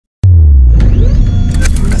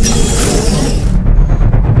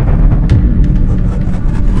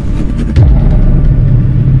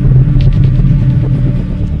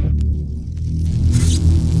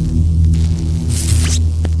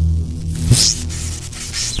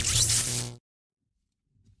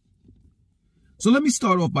So let me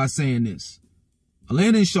start off by saying this.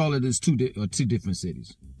 Atlanta and Charlotte is two different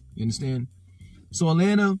cities. You understand? So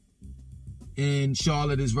Atlanta and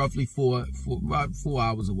Charlotte is roughly about 4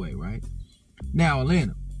 hours away, right? Now,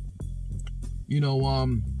 Atlanta, you know,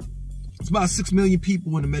 it's about 6 million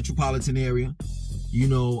people in the metropolitan area. You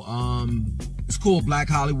know, it's called Black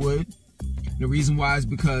Hollywood. The reason why is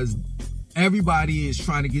because everybody is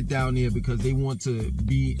trying to get down there because they want to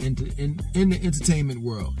be in the entertainment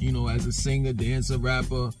world, you know, as a singer, dancer,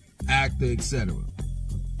 rapper, actor, etc.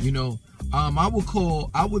 You know, I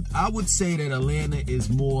would say that Atlanta is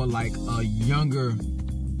more like a younger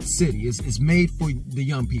city. It's made for the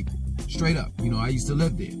young people, straight up. You know, I used to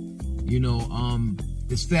live there. You know,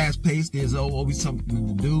 it's fast paced. There's always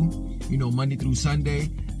something to do. You know, Monday through Sunday.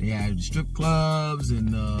 They have strip clubs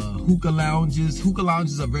and hookah lounges. Hookah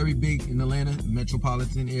lounges are very big in Atlanta,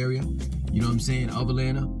 metropolitan area. You know what I'm saying? Of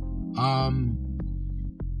Atlanta.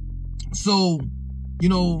 So, you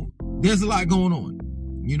know, there's a lot going on.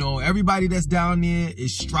 You know, everybody that's down there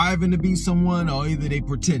is striving to be someone, or either they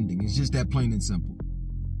pretending. It's just that plain and simple.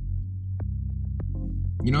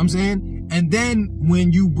 You know what I'm saying? And then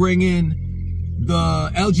when you bring in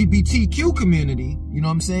the LGBTQ community, you know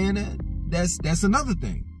what I'm saying? That's another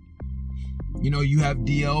thing. You know, you have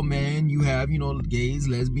DL man, you have, you know, gays,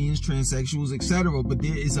 lesbians, transsexuals, etc. But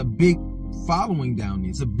there is a big following down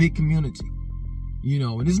there. It's a big community. You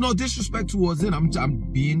know, and there's no disrespect towards it.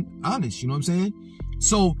 I'm being honest, you know what I'm saying?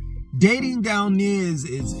 So dating down there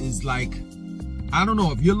is like, I don't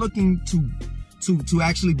know, if you're looking to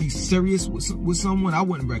actually be serious with someone, I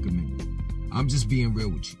wouldn't recommend it. I'm just being real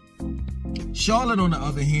with you. Charlotte, on the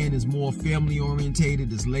other hand, is more family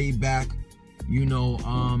orientated. It's laid back. You know,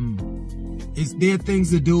 there are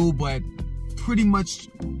things to do, but pretty much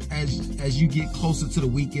as you get closer to the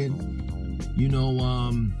weekend, you know,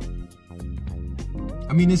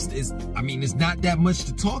 I mean, it's not that much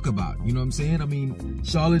to talk about. You know what I'm saying? I mean,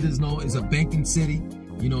 Charlotte is a banking city.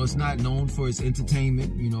 You know, it's not known for its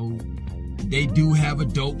entertainment. You know, they do have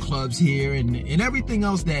adult clubs here and everything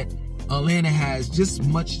else that Atlanta has, just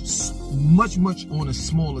much on a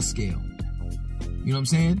smaller scale. You know what I'm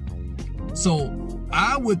saying? So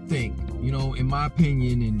I would think, you know, in my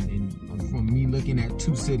opinion, and from me looking at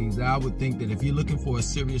two cities, I would think that if you're looking for a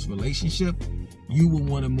serious relationship, you would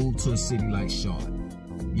want to move to a city like Charlotte.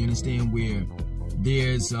 You understand? Where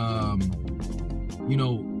there's, you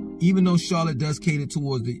know, even though Charlotte does cater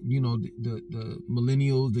towards the, you know, the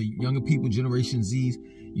millennials, the younger people, Generation Zs,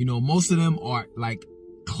 you know, most of them are like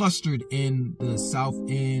clustered in the South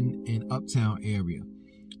End and Uptown area.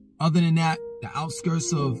 Other than that, the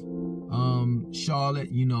outskirts of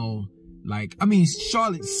Charlotte, you know, like, I mean,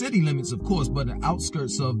 Charlotte city limits, of course, but the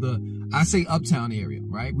outskirts of I say Uptown area,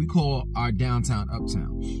 right? We call our downtown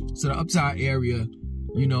Uptown. So the Uptown area,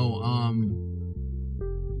 you know,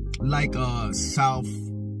 like South,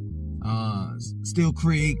 Steel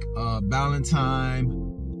Creek, Ballantyne,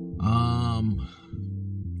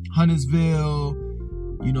 Huntersville,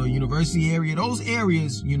 you know, University area, those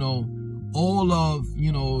areas, you know, all of,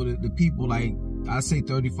 you know, the people, like, I say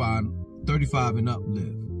 35 and up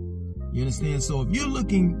live. You understand? So if you're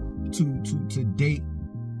looking to date,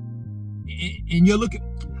 and you're looking,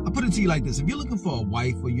 I put it to you like this: if you're looking for a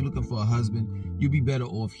wife or you're looking for a husband, you'll be better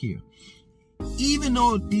off here. Even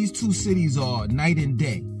though these two cities are night and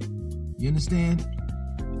day, you understand?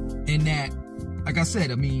 And that, like I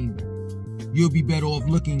said, I mean, you'll be better off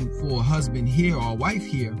looking for a husband here or a wife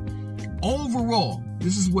here. Overall,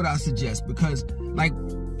 this is what I suggest, because like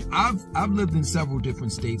I've lived in several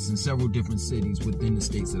different states and several different cities within the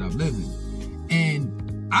states that I've lived in.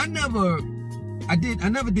 And I never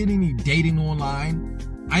did any dating online.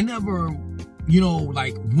 I never, you know,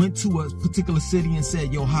 like went to a particular city and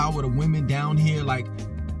said, yo, how are the women down here? Like,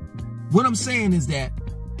 what I'm saying is that,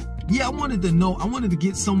 yeah, I wanted to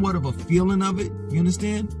get somewhat of a feeling of it. You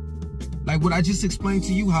understand? Like what I just explained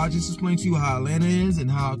to you, how Atlanta is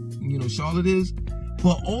and how, you know, Charlotte is.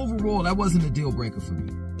 But overall, that wasn't a deal breaker for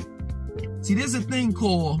me. See, there's a thing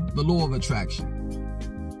called the law of attraction.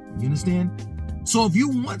 You understand? So if you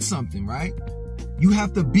want something, right, you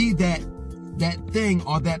have to be that thing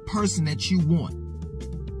or that person that you want.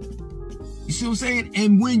 You see what I'm saying?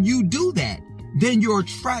 And when you do that, then you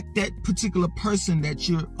attract that particular person that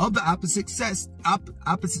you're of the opposite sex,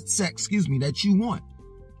 that you want.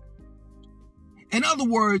 In other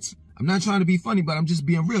words, I'm not trying to be funny, but I'm just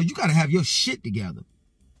being real. You got to have your shit together.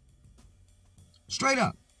 Straight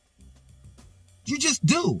up. You just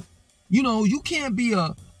do. You know, you can't be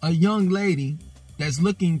a young lady that's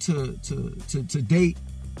looking to date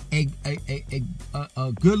a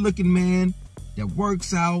good looking man that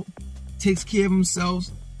works out, takes care of himself.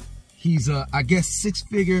 He's I guess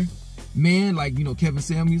 6-figure man, like, you know, Kevin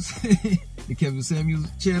Samuels, the Kevin Samuels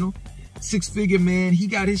channel. 6-figure man, he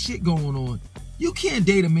got his shit going on. You can't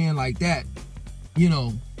date a man like that, you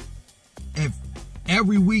know, if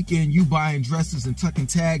every weekend you buying dresses and tucking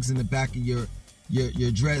tags in the back of your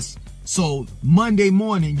dress, so Monday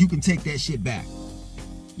morning you can take that shit back.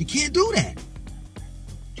 You can't do that.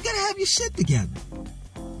 You gotta have your shit together.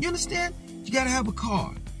 You understand? You gotta have a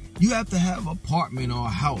car. You have to have an apartment or a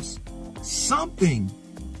house. Something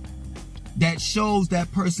that shows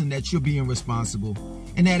that person that you're being responsible,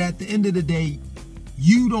 and that at the end of the day,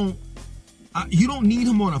 you don't need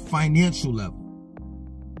him on a financial level.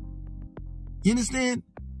 You understand?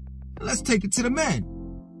 Let's take it to the men.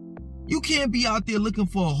 You can't be out there looking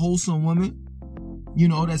for a wholesome woman, you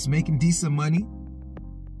know, that's making decent money.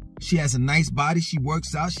 She has a nice body. She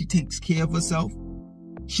works out. She takes care of herself.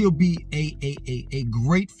 She'll be a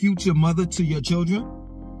great future mother to your children.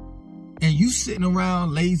 And you sitting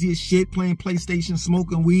around lazy as shit, playing PlayStation,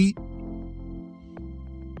 smoking weed,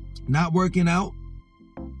 not working out.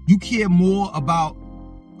 You care more about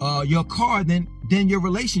your car than your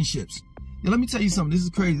relationships. Now, let me tell you something. This is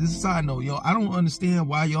crazy. This is a side note, yo. I don't understand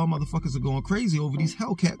why y'all motherfuckers are going crazy over these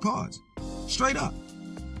Hellcat cars. Straight up.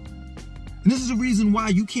 And this is the reason why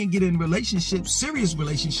you can't get in relationships, serious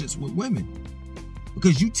relationships with women.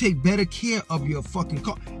 Because you take better care of your fucking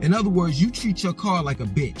car. In other words, you treat your car like a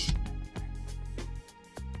bitch.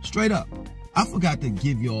 Straight up. I forgot to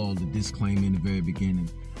give y'all the disclaimer in the very beginning.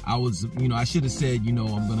 I was, you know, I should have said, you know,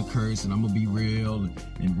 I'm going to curse and I'm going to be real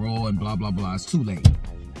and raw and blah, blah, blah. It's too late.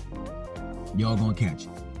 Y'all going to catch it.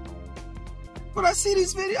 But I see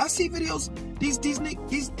these videos. I see videos. These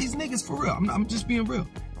niggas for real. I'm just being real.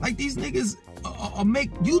 Like, these niggas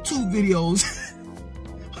make YouTube videos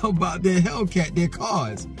about their Hellcat, their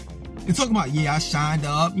cars. They're talking about, yeah, I shined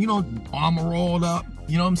up, you know, armor rolled up.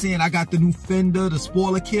 You know what I'm saying? I got the new fender, the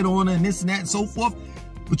spoiler kit on it, and this and that and so forth.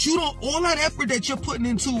 But you don't, all that effort that you're putting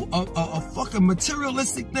into a fucking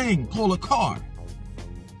materialistic thing called a car,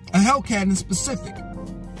 a Hellcat in specific,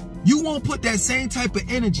 you won't put that same type of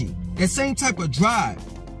energy, that same type of drive,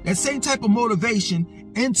 that same type of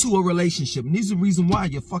motivation into a relationship. And these are the reason why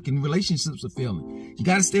your fucking relationships are failing. You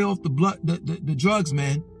got to stay off the drugs,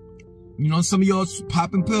 man. You know, some of y'all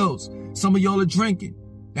popping pills. Some of y'all are drinking.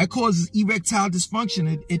 That causes erectile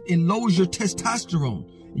dysfunction. It lowers your testosterone.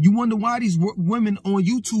 You wonder why these women on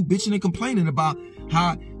YouTube bitching and complaining about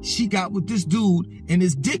how she got with this dude and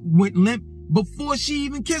his dick went limp before she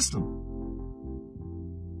even kissed him.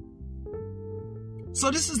 So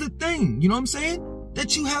this is the thing, you know what I'm saying,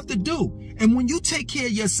 that you have to do. And when you take care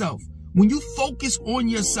of yourself, when you focus on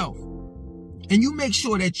yourself and you make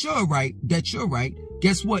sure that you're right,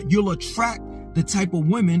 guess what? You'll attract the type of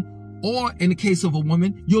women, or in the case of a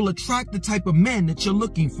woman, you'll attract the type of men that you're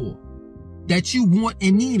looking for, that you want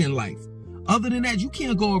and need in life. Other than that, you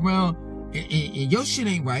can't go around and your shit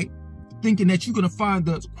ain't right, thinking that you're going to find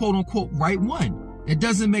the quote unquote right one. It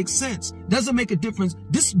doesn't make sense. Doesn't make a difference.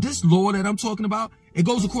 This law that I'm talking about, it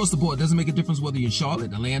goes across the board. It doesn't make a difference whether you're in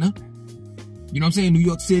Charlotte, Atlanta, you know what I'm saying, New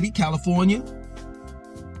York City, California.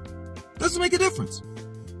 Doesn't make a difference.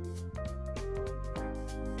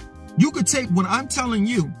 You could take what I'm telling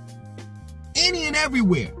you any and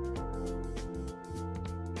everywhere.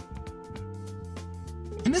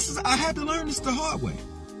 And this is, I had to learn this the hard way.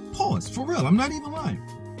 Pause, for real, I'm not even lying.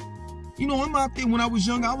 You know, I'm out there, when I was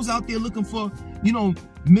young, I was out there looking for, you know,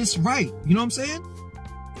 Miss Right. You know what I'm saying?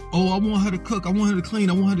 Oh, I want her to cook. I want her to clean.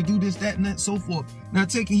 I want her to do this, that, and that, so forth. Now,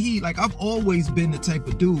 taking heed, like, I've always been the type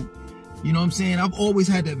of dude, you know what I'm saying? I've always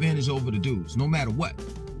had the advantage over the dudes, no matter what.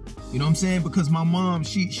 You know what I'm saying? Because my mom,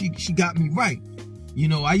 she got me right. You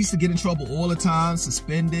know, I used to get in trouble all the time,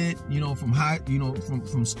 suspended, you know, from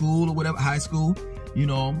from school or whatever, high school. You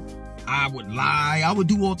know, I would lie. I would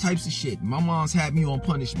do all types of shit. My mom's had me on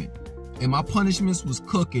punishment. And my punishments was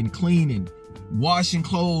cooking, cleaning, washing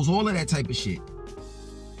clothes, all of that type of shit.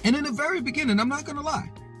 And in the very beginning, I'm not going to lie,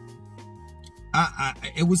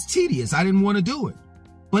 it was tedious. I didn't want to do it.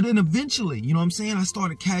 But then eventually, you know what I'm saying, I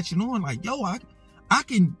started catching on like, yo, I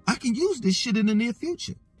can use this shit in the near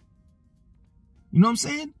future. You know what I'm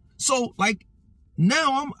saying? So, like,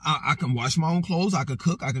 now I can wash my own clothes, I could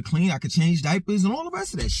cook, I could clean, I could change diapers and all the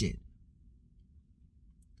rest of that shit.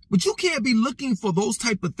 But you can't be looking for those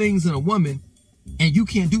type of things in a woman and you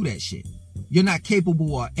can't do that shit. You're not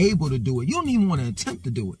capable or able to do it. You don't even want to attempt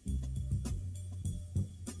to do it.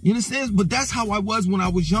 You understand? But that's how I was when I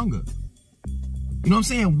was younger. You know what I'm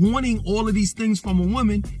saying? Wanting all of these things from a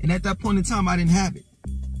woman, and at that point in time, I didn't have it.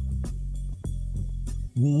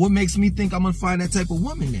 Well, what makes me think I'm going to find that type of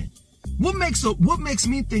woman then? What makes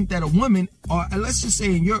me think that a woman, or let's just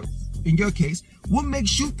say in your in your case, what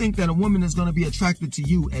makes you think that a woman is going to be attracted to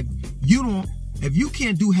you if you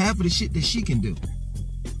can't do half of the shit that she can do?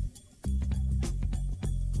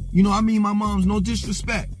 You know, I mean, my mom's, no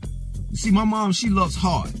disrespect. You see, my mom, she loves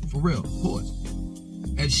hard, for real, of course.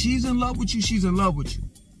 If she's in love with you, she's in love with you.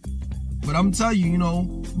 But I'm telling you, you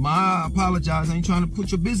know, I apologize. I ain't trying to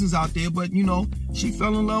put your business out there, but you know, she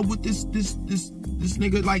fell in love with this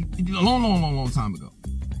nigga like a long time ago.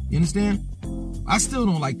 You understand? I still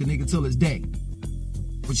don't like the nigga till this day.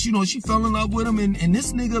 But you know, she fell in love with him, and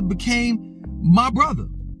this nigga became my brother.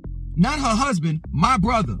 Not her husband, my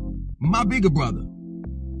brother, my bigger brother.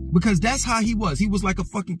 Because that's how he was. He was like a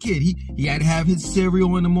fucking kid. He had to have his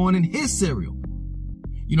cereal in the morning, his cereal.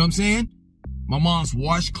 You know what I'm saying? My mom's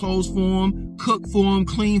washed clothes for him, cooked for him,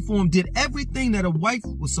 cleaned for him, did everything that a wife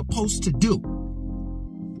was supposed to do.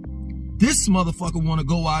 This motherfucker want to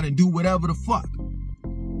go out and do whatever the fuck.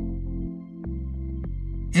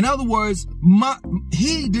 In other words,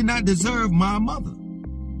 he did not deserve my mother.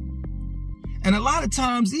 And a lot of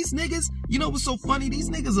times, these niggas, you know what's so funny? These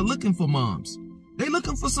niggas are looking for moms. They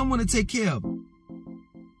looking for someone to take care of them.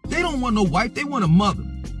 They don't want no wife. They want a mother.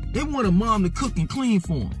 They want a mom to cook and clean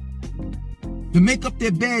for them, to make up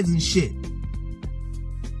their beds and shit.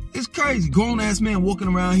 It's crazy. Grown-ass man walking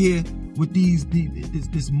around here with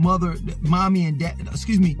this mommy and dad,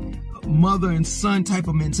 mother and son type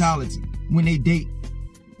of mentality when they date,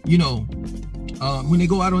 you know, when they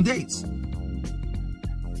go out on dates.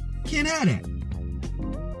 Can't have that.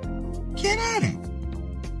 Can't have that. You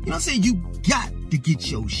know what I'm saying? You got to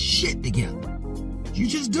get your shit together. You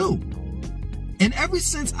just do. And ever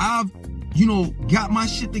since I've, you know, got my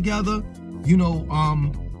shit together, you know,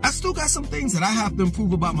 I still got some things that I have to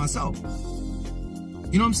improve about myself.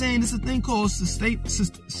 You know what I'm saying? It's a thing called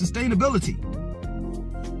sustainability.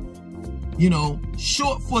 You know,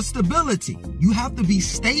 short for stability. You have to be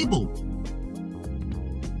stable.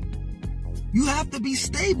 You have to be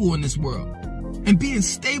stable in this world. And being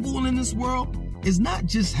stable in this world is not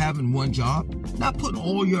just having one job, not putting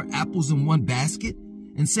all your apples in one basket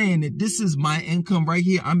and saying that this is my income right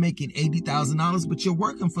here. I'm making $80,000, but you're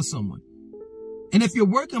working for someone. And if you're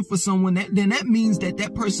working for someone, then that means that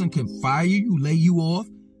that person can fire you, lay you off.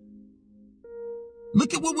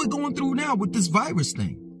 Look at what we're going through now with this virus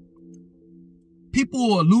thing.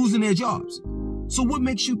 People are losing their jobs. So what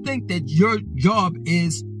makes you think that your job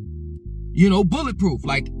is, you know, bulletproof?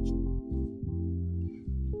 Like,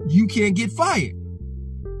 you can't get fired.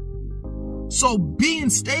 So being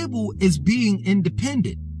stable is being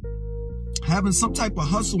independent. Having some type of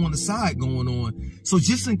hustle on the side going on. So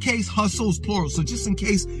just in case, hustle's plural. So just in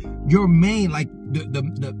case your main, like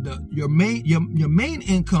your main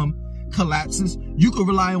income collapses, you could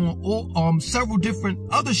rely on several different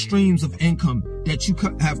other streams of income that you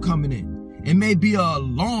have coming in. It may be a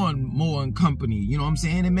lawn mowing company. You know what I'm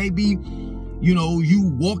saying? It may be, you know, you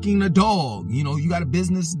walking a dog. You know, you got a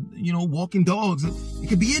business, you know, walking dogs. It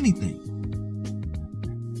could be anything.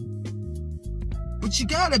 But you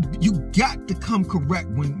got to come correct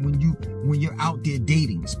when you're out there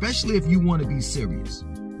dating, especially if you want to be serious.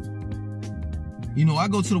 You know, I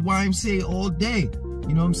go to the YMCA all day,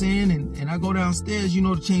 you know what I'm saying? And I go downstairs, you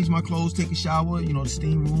know, to change my clothes, take a shower, you know, the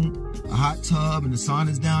steam room, a hot tub, and the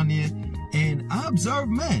sauna's down there. And I observe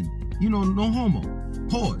men, you know, no homo,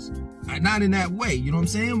 pause. Not in that way, you know what I'm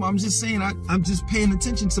saying? I'm just saying, I'm just paying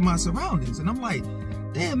attention to my surroundings. And I'm like,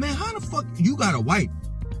 damn, man, how the fuck you got a wife?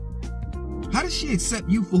 How does she accept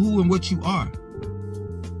you for who and what you are?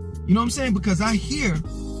 You know what I'm saying? Because I hear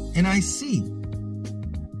and I see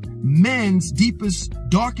men's deepest,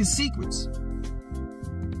 darkest secrets.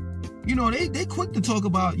 You know, they quick to talk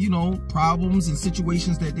about, you know, problems and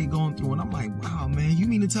situations that they're going through. And I'm like, wow, man, you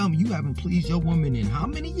mean to tell me you haven't pleased your woman in how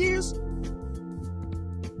many years?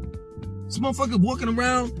 This motherfucker walking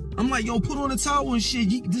around, I'm like, yo, put on a towel and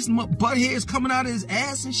shit. This butt hair is coming out of his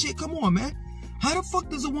ass and shit. Come on, man. How the fuck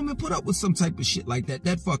does a woman put up with some type of shit like that?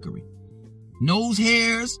 That fuckery. Nose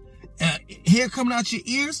hairs, hair coming out your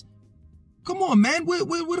ears. Come on, man. Where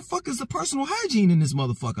the fuck is the personal hygiene in this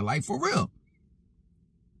motherfucker? Like, for real.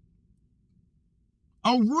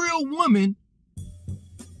 A real woman,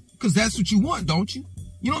 because that's what you want, don't you?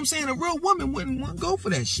 You know what I'm saying? A real woman wouldn't want to go for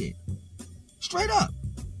that shit. Straight up.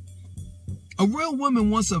 A real woman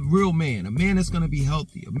wants a real man. A man that's going to be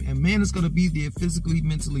healthy. A man that's going to be there physically,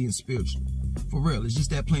 mentally, and spiritually. For real. It's just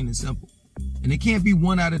that plain and simple. And it can't be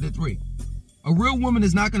one out of the three. A real woman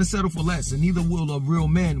is not going to settle for less. And neither will a real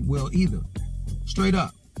man will either. Straight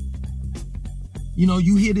up. You know,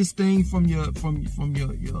 you hear this thing from your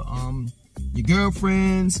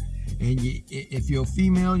girlfriends And if you're a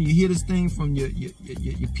female, you hear this thing from your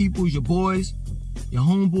peoples, your boys, your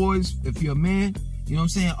homeboys. If you're a man, you know what I'm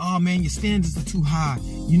saying? Oh man, your standards are too high.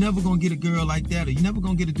 You're never gonna get a girl like that, or you're never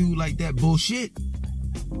gonna get a dude like that. Bullshit.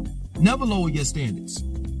 Never lower your standards.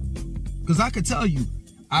 Cause I could tell you,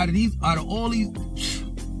 out of all these,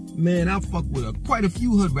 man, I fuck with quite a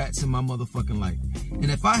few hood rats in my motherfucking life. And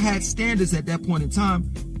if I had standards at that point in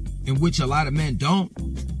time, in which a lot of men don't,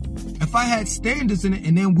 if I had standards in it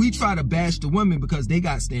and then we try to bash the women because they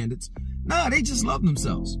got standards, nah, they just love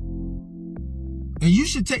themselves. And you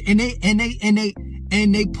should take, and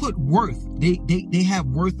they put worth. They have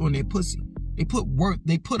worth on their pussy. They put worth.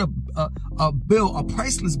 They put a bill, a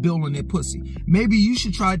priceless bill on their pussy. Maybe you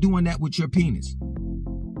should try doing that with your penis.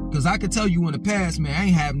 Cause I could tell you in the past, man, I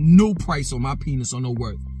ain't have no price on my penis or no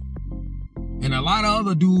worth. And a lot of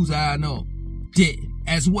other dudes I know did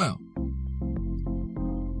as well.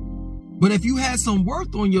 But if you had some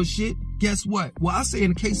worth on your shit, guess what? Well, I say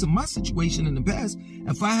in the case of my situation in the past,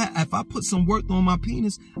 if I put some worth on my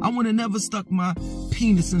penis, I would have never stuck my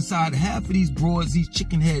penis inside half of these broads, these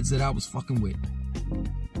chicken heads that I was fucking with.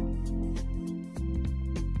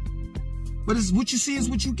 But it's what you see is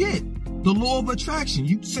what you get. The law of attraction.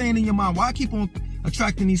 You saying in your mind, why I keep on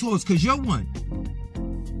attracting these hoes? Cause you're one.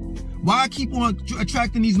 Why I keep on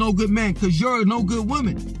attracting these no good men? Cause you're a no good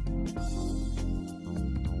woman.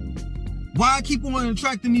 Why I keep on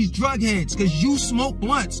attracting these drug heads? Because you smoke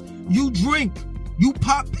blunts, you drink, you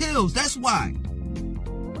pop pills. That's why.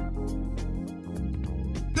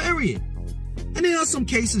 Period. And there are some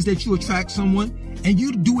cases that you attract someone and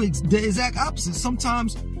you do the exact opposite.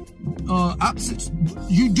 Sometimes opposites,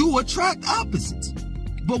 you do attract opposites.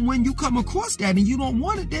 But when you come across that and you don't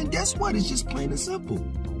want it, then guess what? It's just plain and simple.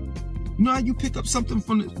 You know how you pick up something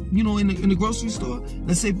from the, you know, in the grocery store?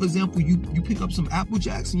 Let's say, for example, you pick up some Apple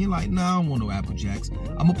Jacks and you're like, nah, I don't want no Apple Jacks.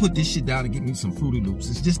 I'm gonna put this shit down and get me some Fruity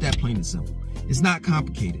Loops. It's just that plain and simple. It's not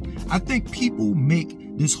complicated. I think people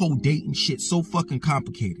make this whole dating shit so fucking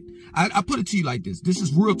complicated. I put it to you like this. This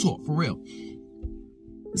is real talk, for real.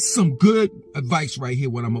 This is some good advice right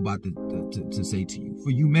here, what I'm about to say to you.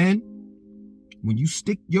 For you men, when you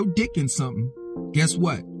stick your dick in something, guess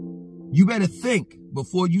what? You better think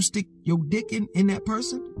before you stick your dick in that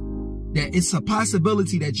person, that it's a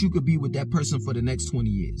possibility that you could be with that person for the next 20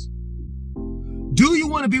 years. Do you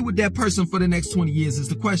want to be with that person for the next 20 years is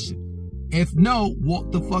the question. If no,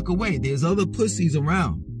 walk the fuck away. There's other pussies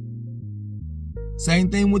around. Same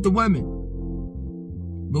thing with the women.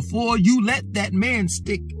 Before you let that man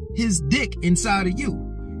stick his dick inside of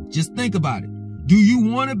you, just think about it. Do you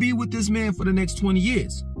want to be with this man for the next 20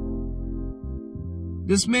 years?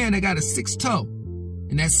 This man that got a 6th toe,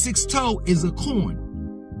 and that 6th toe is a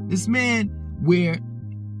corn. This man where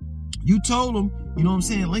you told him, you know what I'm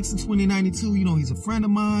saying, Langston 2092, you know, he's a friend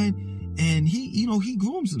of mine, and he, you know, he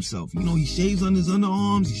grooms himself. You know, he shaves on his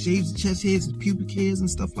underarms, he shaves his chest hairs, his pubic hairs and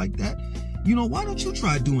stuff like that. You know, why don't you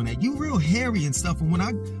try doing that? You real hairy and stuff, and when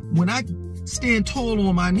I stand tall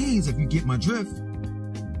on my knees, if you get my drift,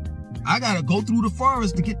 I gotta go through the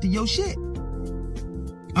forest to get to your shit.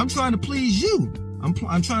 I'm trying to please you.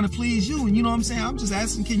 I'm trying to please you, and you know what I'm saying? I'm just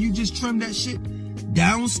asking, can you just trim that shit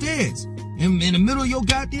downstairs in the middle of your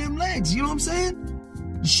goddamn legs? You know what I'm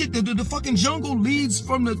saying? The shit, the fucking jungle leads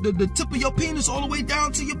from the tip of your penis all the way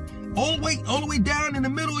down to your, all the way down in the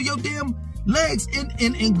middle of your damn legs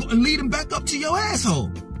and leading back up to your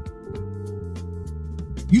asshole.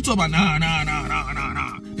 You talk about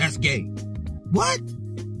nah, that's gay. What?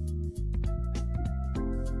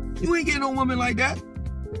 You ain't getting no woman like that.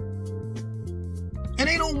 And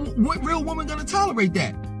ain't no real woman gonna tolerate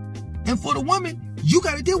that. And for the woman, you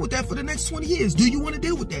gotta deal with that for the next 20 years. Do you wanna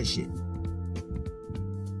deal with that shit?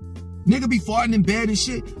 Nigga be farting in bed and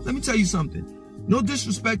shit. Let me tell you something. No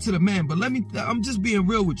disrespect to the man, but I'm just being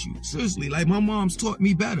real with you. Seriously, like my mom's taught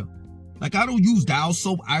me better. Like I don't use Dial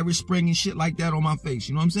soap, Irish Spring and shit like that on my face.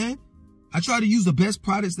 You know what I'm saying? I try to use the best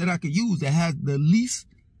products that I could use that has the least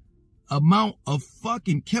amount of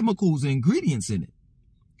fucking chemicals and ingredients in it.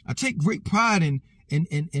 I take great pride in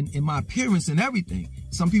my appearance and everything.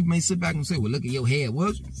 Some people may sit back and say, well, look at your hair.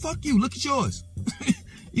 Well, fuck you, look at yours.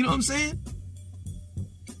 You know what I'm saying?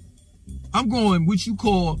 I'm going what you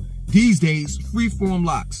call these days freeform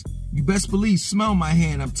locks. You best believe, smell my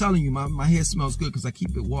hair, and I'm telling you, my hair smells good because I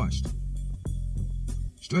keep it washed.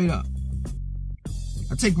 Straight up.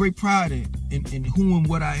 I take great pride in who and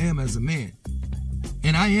what I am as a man.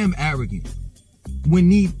 And I am arrogant when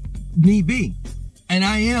need be. And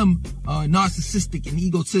I am narcissistic and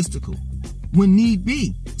egotistical when need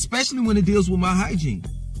be, especially when it deals with my hygiene.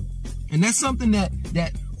 And that's something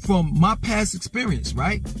that from my past experience,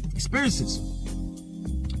 right? Experiences.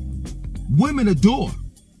 Women adore.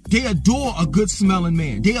 They adore a good smelling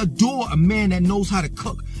man. They adore a man that knows how to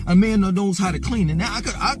cook, a man that knows how to clean. And now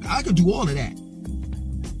I could do all of that.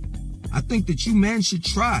 I think that you men should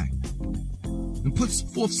try and put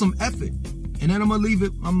forth some effort. And then I'm gonna leave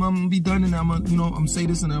it. I'm gonna be done, and I'm gonna say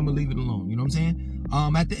this, and then I'm gonna leave it alone. You know what I'm saying?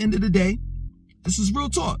 At the end of the day, this is real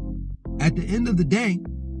talk. At the end of the day,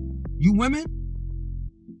 you women,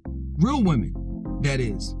 real women, that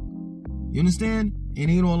is. You understand? It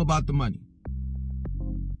ain't all about the money.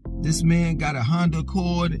 This man got a Honda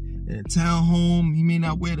Accord and a townhome. He may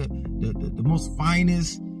not wear the most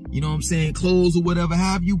finest, you know what I'm saying, clothes or whatever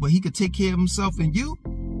have you, but he could take care of himself and you.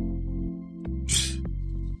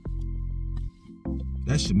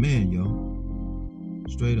 That's your man, yo.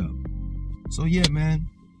 Straight up. So yeah, man.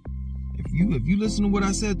 If you listen to what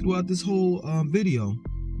I said throughout this whole video,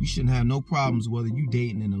 you shouldn't have no problems whether you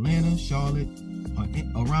dating in Atlanta, Charlotte,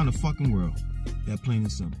 or around the fucking world. That plain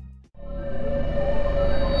and simple.